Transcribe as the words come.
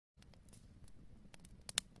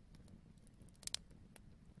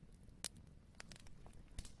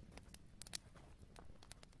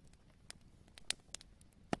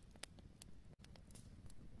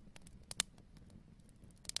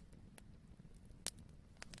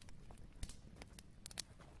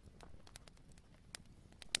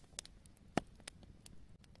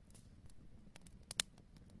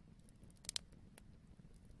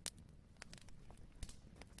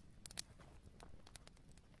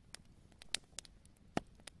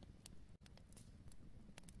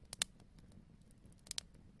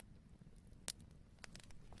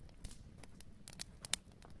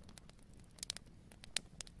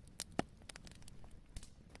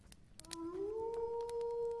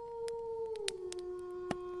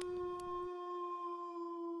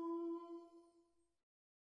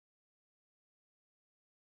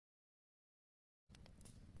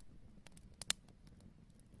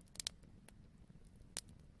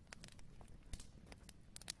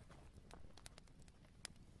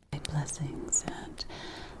blessings and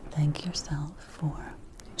thank yourself for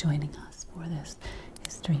joining us for this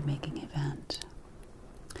history-making event.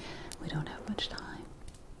 We don't have much time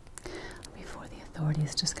before the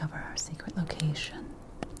authorities discover our secret location,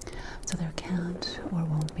 so there can't or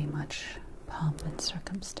won't be much pomp and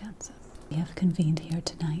circumstances. We have convened here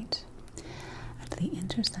tonight at the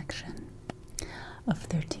intersection of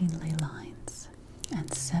 13 ley lines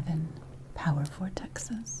and 7 power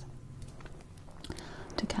vortexes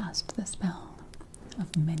to cast the spell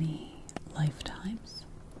of many lifetimes.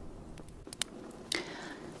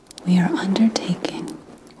 We are undertaking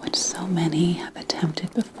what so many have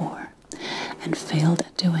attempted before and failed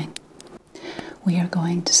at doing. We are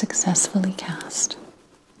going to successfully cast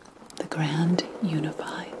the Grand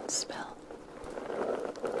Unified Spell.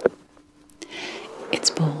 It's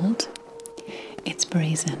bold, it's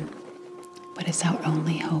brazen, but it's our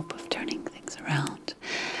only hope of turning things around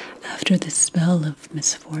after the spell of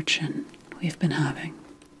misfortune we've been having.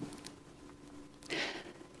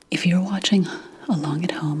 If you're watching along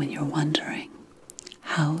at home and you're wondering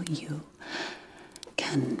how you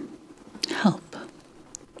can help,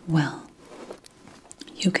 well,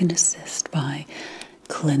 you can assist by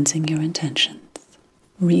cleansing your intentions,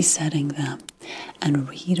 resetting them, and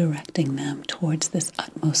redirecting them towards this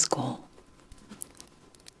utmost goal.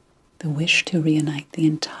 The wish to reunite the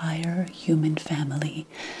entire human family,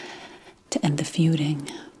 to end the feuding,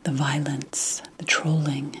 the violence, the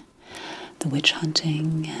trolling, the witch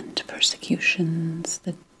hunting and persecutions,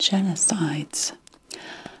 the genocides,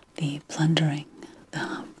 the plundering,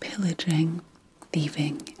 the pillaging,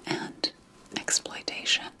 thieving, and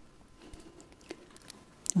exploitation.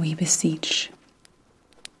 We beseech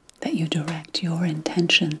that you direct your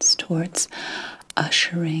intentions towards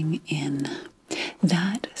ushering in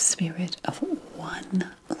that spirit of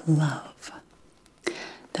one love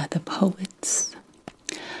that the poets,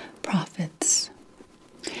 prophets,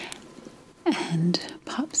 and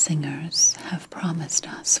pop singers have promised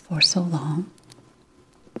us for so long,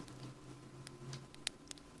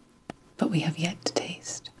 but we have yet to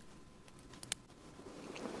taste.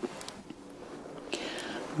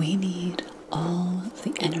 We need all of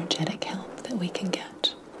the energetic help that we can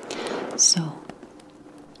get. So,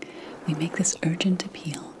 we make this urgent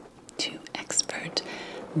appeal to expert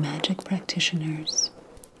magic practitioners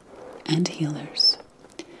and healers.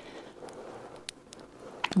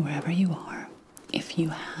 Wherever you are, if you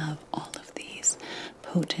have all of these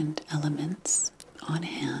potent elements on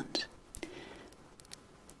hand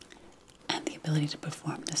and the ability to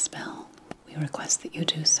perform the spell, we request that you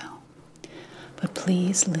do so. But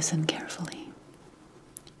please listen carefully.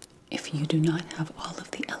 If you do not have all of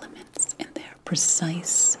the elements in their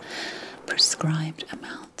precise, prescribed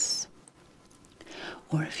amounts,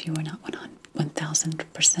 or if you are not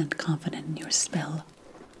 1000% confident in your spell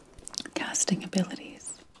casting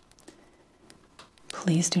abilities,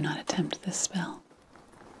 please do not attempt this spell.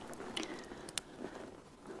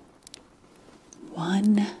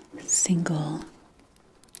 One single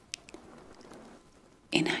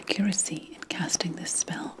inaccuracy in casting this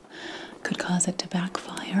spell could cause it to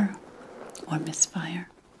backfire or misfire.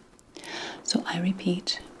 So I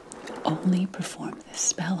repeat, only perform this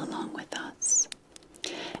spell along with us.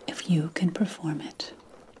 If you can perform it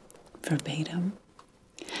verbatim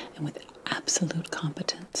and with absolute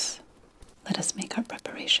competence, let us make our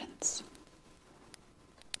preparations.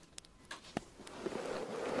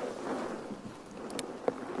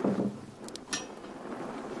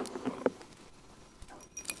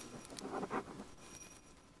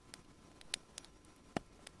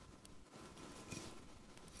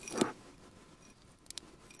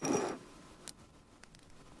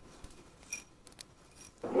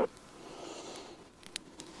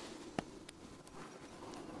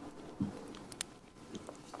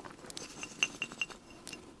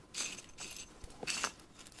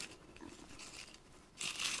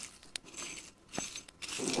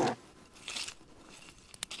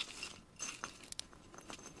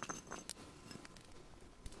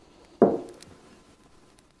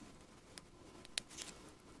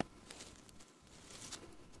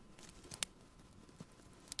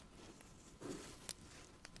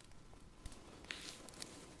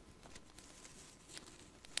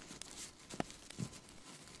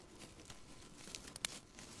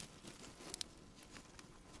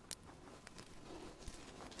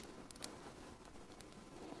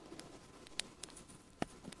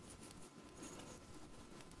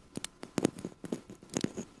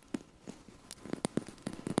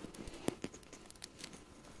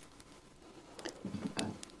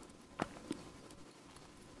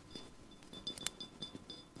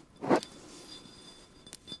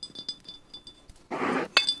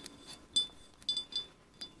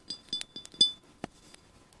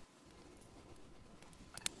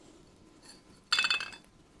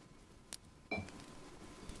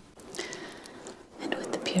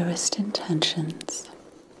 purest intentions,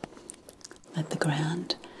 let the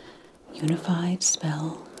grand unified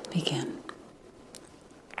spell begin.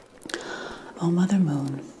 O Mother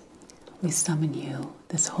Moon, we summon you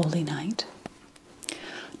this holy night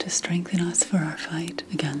to strengthen us for our fight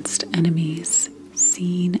against enemies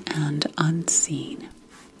seen and unseen,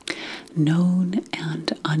 known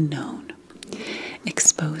and unknown.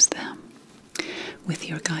 Expose them with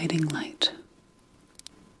your guiding light.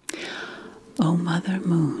 O Mother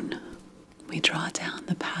Moon, we draw down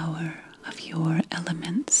the power of your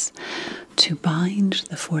elements to bind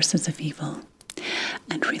the forces of evil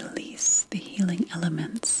and release the healing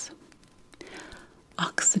elements.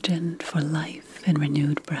 Oxygen for life and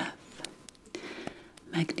renewed breath.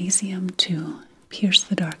 Magnesium to pierce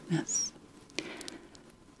the darkness.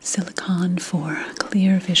 Silicon for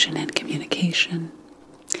clear vision and communication.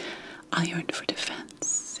 Iron for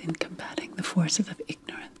defense in combating the forces of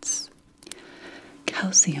ignorance.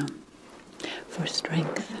 Calcium for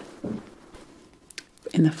strength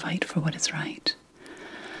in the fight for what is right.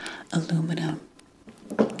 Aluminum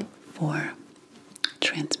for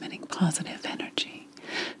transmitting positive energy.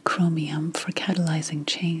 Chromium for catalyzing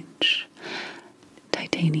change.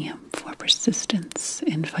 Titanium for persistence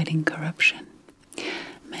in fighting corruption.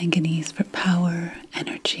 Manganese for power,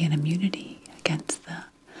 energy, and immunity against the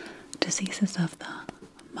diseases of the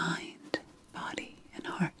mind, body, and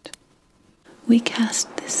heart. We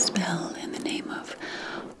cast this spell in the name of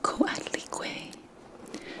Coatlicue,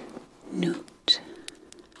 Nut,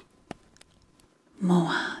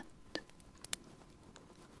 Moat,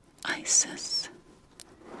 Isis,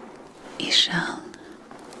 Ishal,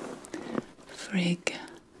 Frigg,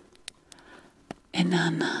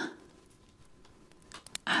 Inanna,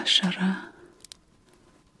 Ashara,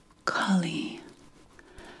 Kali,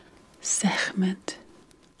 Sekhmet,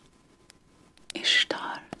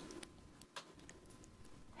 Ishtar,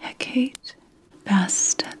 Hecate,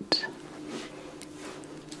 Bastet,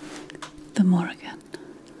 the Morgan,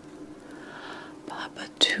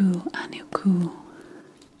 Babatu Anuku,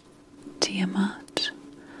 Tiamat,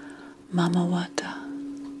 Mamawata,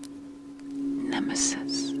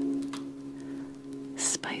 Nemesis,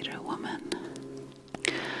 Spider-Woman,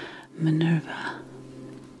 Minerva,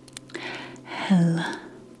 Hel,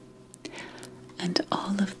 and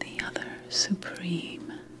all of the other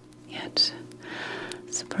supreme, yet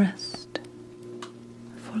suppressed,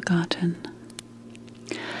 forgotten,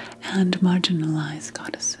 and marginalized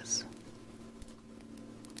goddesses.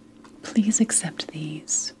 Please accept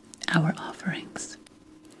these, our offerings.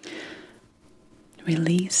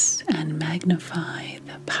 Release and magnify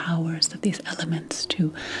the powers of these elements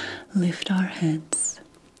to lift our heads,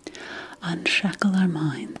 unshackle our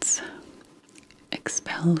minds,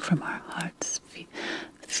 expel from our hearts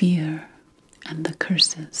fear and the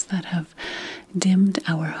curses that have dimmed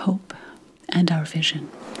our hope and our vision.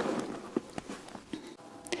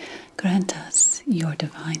 Grant us your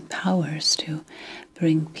divine powers to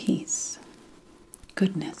bring peace,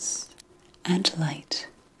 goodness, and light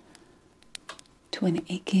to an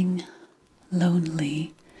aching,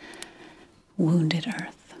 lonely, wounded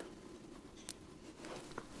earth.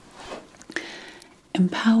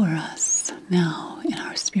 Empower us now in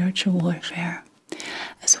our spiritual warfare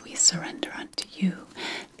as we surrender unto you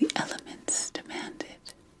the elements demanded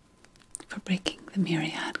for breaking the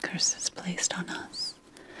myriad curses placed on us.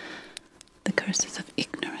 The curses of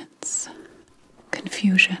ignorance,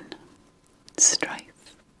 confusion,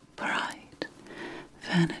 strife, pride,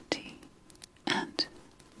 vanity, and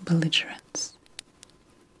belligerence.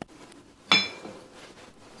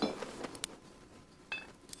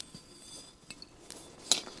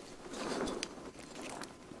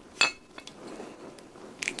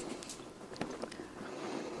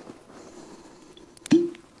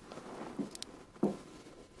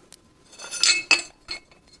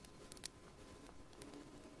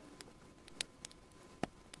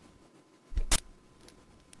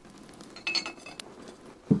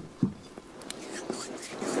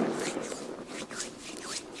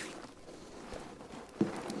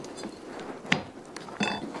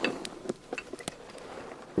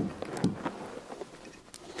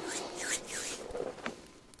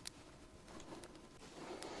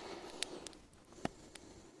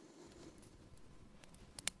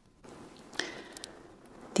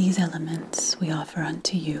 These elements we offer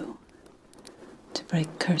unto you to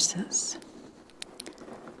break curses.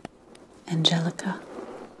 Angelica,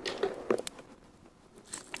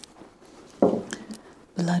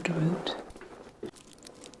 bloodroot,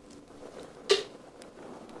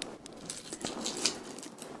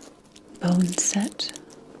 boneset,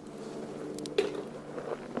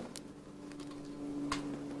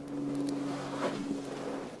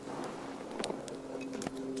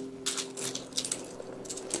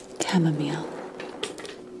 chamomile,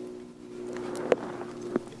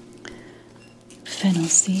 fennel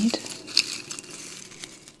seed,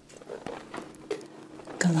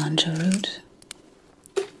 galangal root,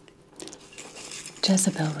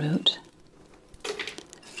 Jezebel root,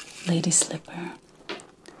 lady slipper,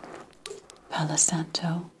 Palo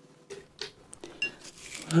Santo,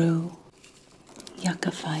 rue,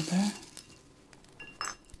 yucca fiber,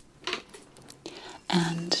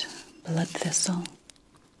 and blood thistle,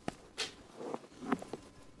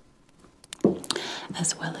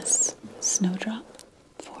 as well as snowdrop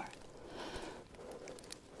for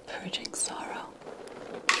purging sorrow.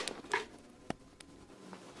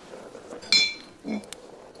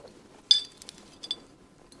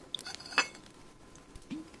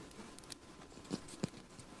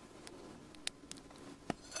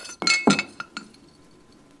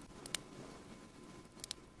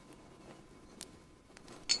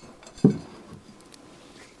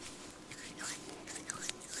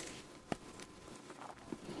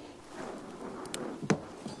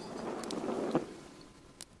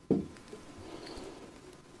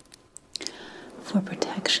 For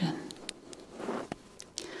protection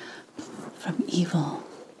from evil,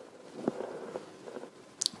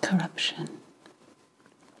 corruption,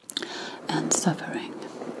 and suffering,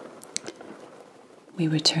 we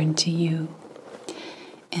return to you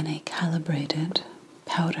in a calibrated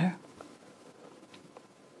powder.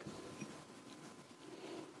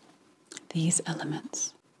 These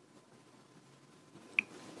elements: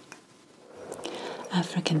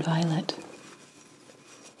 African violet,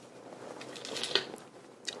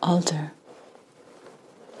 alder,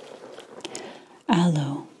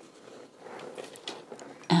 aloe,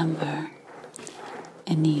 amber,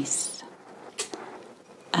 anise,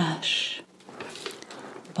 ash,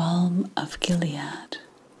 balm of Gilead,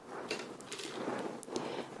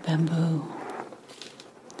 bamboo,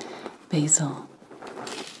 basil,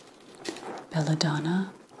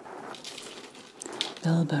 belladonna,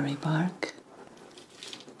 bilberry bark,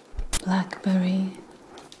 blackberry,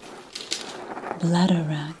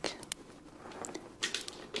 bladderwrack,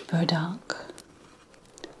 burdock,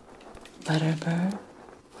 butterburr,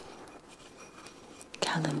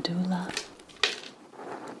 calendula,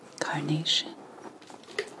 carnation,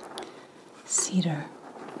 cedar,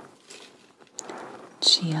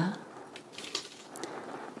 chia,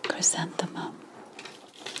 chrysanthemum,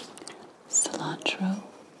 cilantro,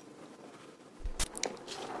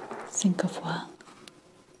 cinquefoil,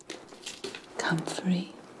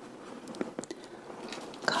 comfrey,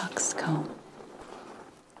 coxcomb,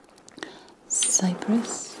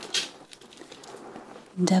 cypress,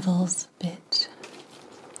 devil's bit,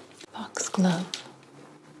 foxglove,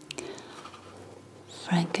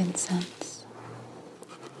 frankincense,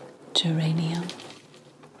 geranium,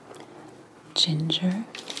 ginger,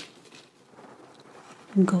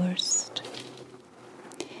 gorst,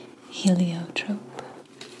 heliotrope,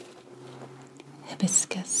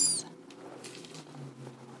 hibiscus,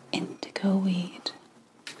 indigo weed,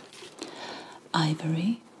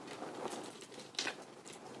 ivory,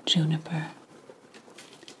 juniper,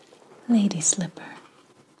 lady slipper,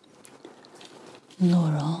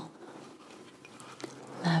 laurel,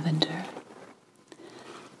 lavender,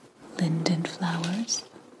 linden flowers,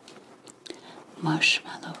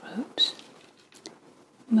 marshmallow root,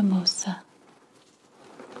 mimosa,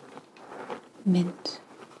 mint,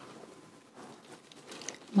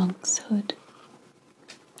 monk's hood,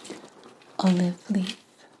 olive leaf,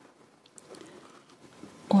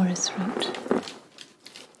 orris root,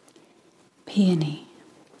 peony,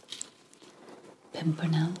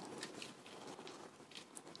 pimpernel,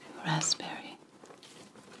 raspberry,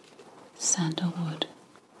 sandalwood,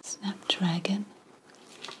 snapdragon,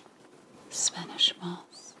 Spanish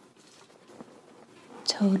moss,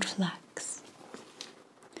 toad flax,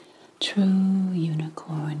 true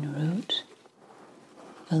unicorn root,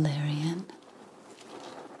 valerian,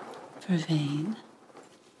 vervain,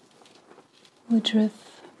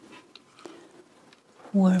 woodruff,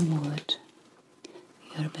 wormwood,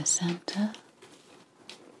 yerba santa,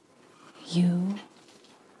 yew,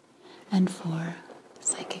 and for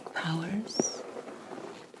psychic powers,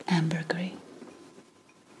 ambergris.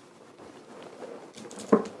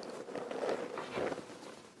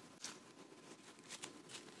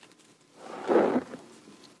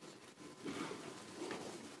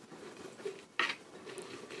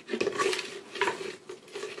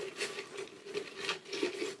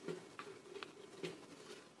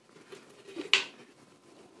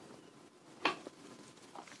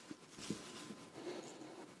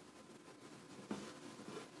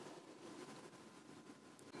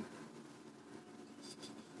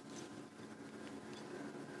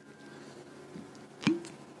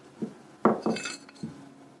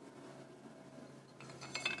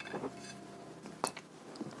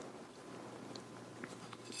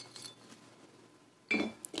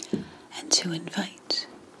 to invite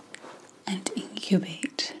and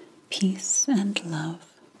incubate peace and love,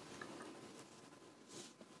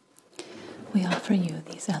 we offer you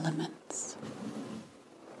these elements.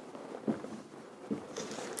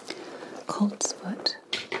 Coltsfoot,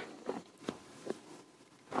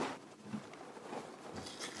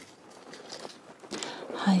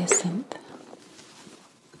 hyacinth,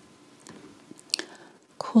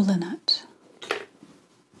 coulanut,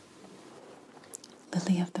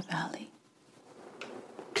 lily of the valley,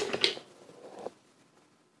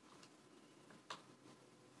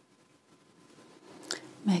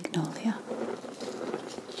 magnolia,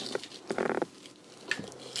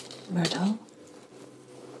 myrtle,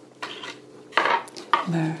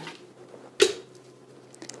 myrrh,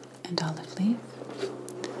 and olive leaf,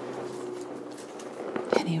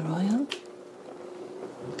 pennyroyal,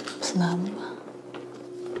 plum,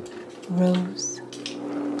 rose,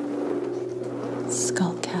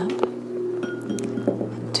 skullcap,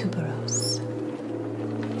 and tuberose.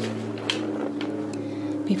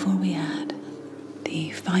 Before we add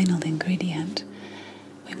the final ingredient,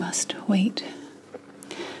 we must wait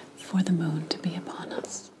for the moon to be upon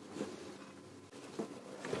us.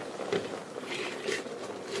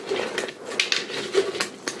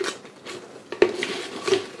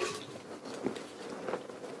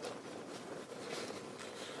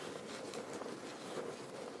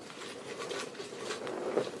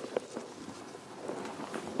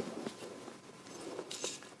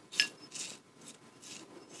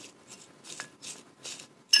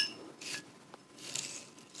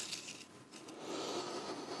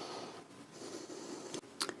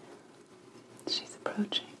 She's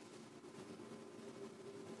approaching.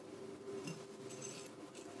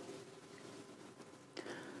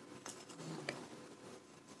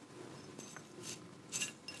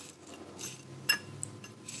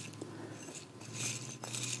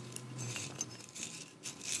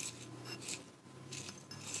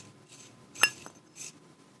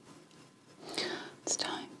 It's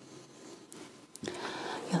time.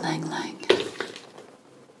 Ylang Lang.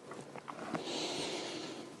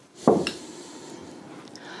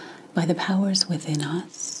 By the powers within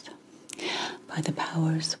us, by the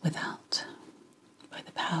powers without, by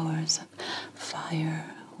the powers of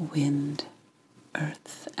fire, wind,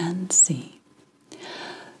 earth, and sea,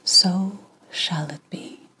 so shall it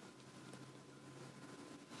be.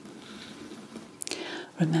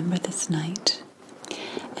 Remember this night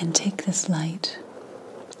and take this light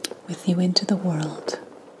with you into the world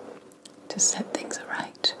to set things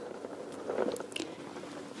aright.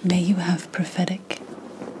 May you have prophetic,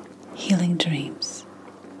 healing dreams.